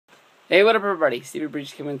Hey, what up, everybody? Stevie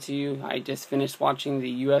Breach coming to you. I just finished watching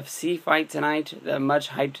the UFC fight tonight, the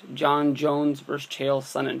much-hyped Jon Jones versus Chael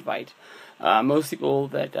Sonnen fight. Most people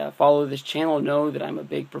that follow this channel know that I'm a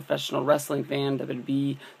big professional wrestling fan,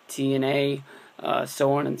 WWE, TNA,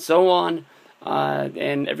 so on and so on.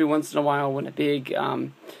 And every once in a while, when a big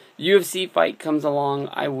UFC fight comes along,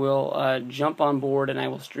 I will jump on board and I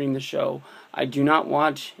will stream the show. I do not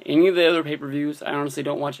watch any of the other pay-per-views. I honestly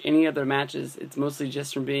don't watch any other matches. It's mostly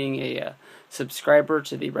just from being a subscriber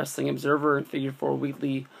to the Wrestling Observer and Figure 4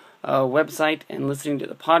 Weekly website and listening to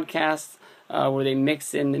the podcasts where they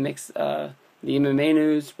mix the MMA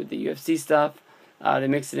news with the UFC stuff. They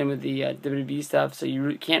mix it in with the WWE stuff, so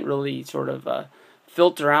you can't really sort of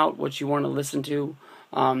filter out what you want to listen to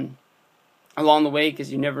along the way,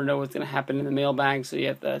 because you never know what's going to happen in the mailbag, so you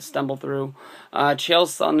have to stumble through. Chael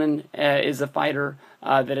Sonnen is a fighter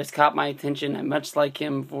that has caught my attention. I much like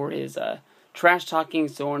him for his trash talking,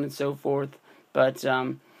 so on and so forth. But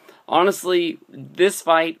honestly, this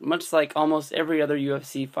fight, much like almost every other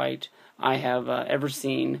UFC fight I have ever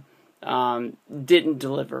seen, didn't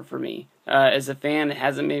deliver for me. As a fan, it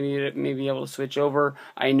hasn't made me able to switch over.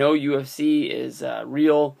 I know UFC is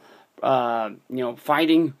real.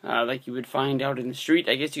 Fighting like you would find out in the street,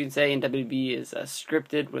 I guess you could say, and WWE is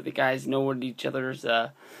scripted, where the guys know what each other's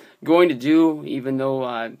going to do, even though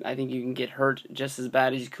I think you can get hurt just as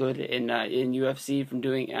bad as you could in UFC from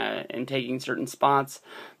doing and taking certain spots.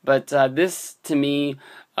 But this, to me,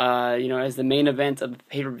 as the main event of the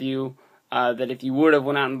pay-per-view, that if you would have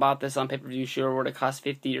went out and bought this on pay-per-view, sure would have cost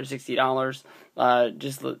 $50 or $60.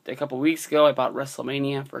 Just a couple weeks ago, I bought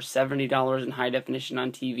WrestleMania for $70 in high definition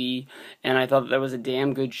on TV, and I thought that was a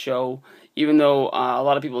damn good show. Even though a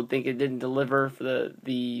lot of people think it didn't deliver for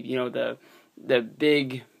the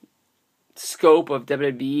big scope of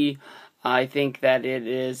WWE, I think that it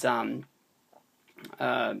is.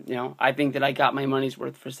 I think that I got my money's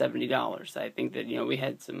worth for $70. I think that, we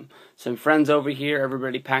had some friends over here.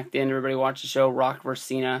 Everybody packed in. Everybody watched the show. Rock versus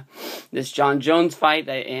Cena. This Jon Jones fight,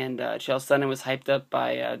 and Chael Sonnen was hyped up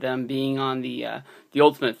by them being on the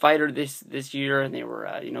Ultimate Fighter this year, and they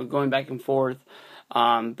were going back and forth.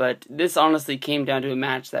 But this honestly came down to a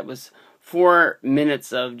match that was 4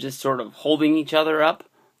 minutes of just sort of holding each other up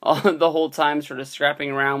the whole time, sort of scrapping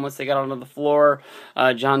around. Once they got onto the floor,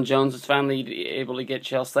 Jon Jones was finally able to get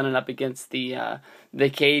Chael Sonnen up against the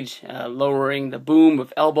cage, lowering the boom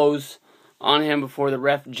of elbows on him before the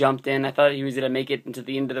ref jumped in. I thought he was going to make it into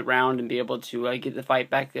the end of the round and be able to get the fight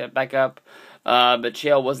back up, but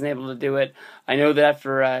Chael wasn't able to do it. I know that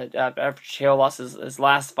after Chael lost his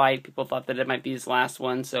last fight, people thought that it might be his last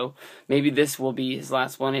one, so maybe this will be his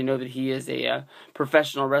last one. I know that he is a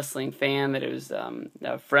professional wrestling fan, that it was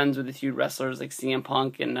friends with a few wrestlers like CM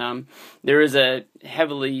Punk, and there is a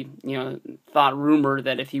heavily thought rumor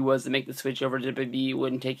that if he was to make the switch over to WWE, it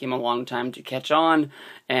wouldn't take him a long time to catch on,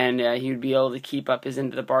 and he would be able to keep up his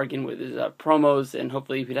end of the bargain with his promos, and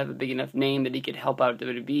hopefully he could have a big enough name that he could help out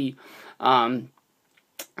WWE.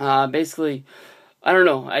 Basically, I don't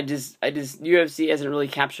know. I just UFC hasn't really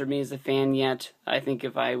captured me as a fan yet. I think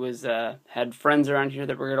if I was had friends around here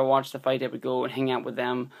that were gonna watch the fight, I would go and hang out with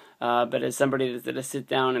them. But as somebody that's gonna sit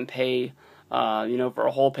down and pay, for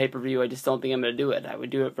a whole pay-per-view, I just don't think I'm gonna do it. I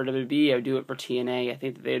would do it for WWE. I would do it for TNA. I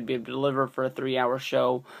think that they'd be able to deliver for a 3-hour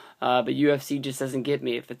show. But UFC just doesn't get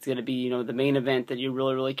me. If it's gonna be, the main event that you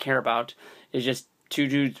really, really care about is just two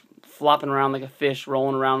dudes flopping around like a fish,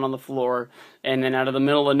 rolling around on the floor, and then out of the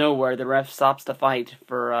middle of nowhere, the ref stops the fight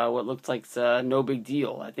for what looks like no big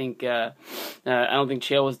deal. I think I don't think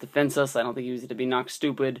Chael was defenseless. I don't think he was to be knocked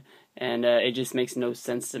stupid, and it just makes no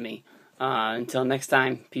sense to me. Until next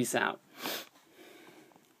time, peace out.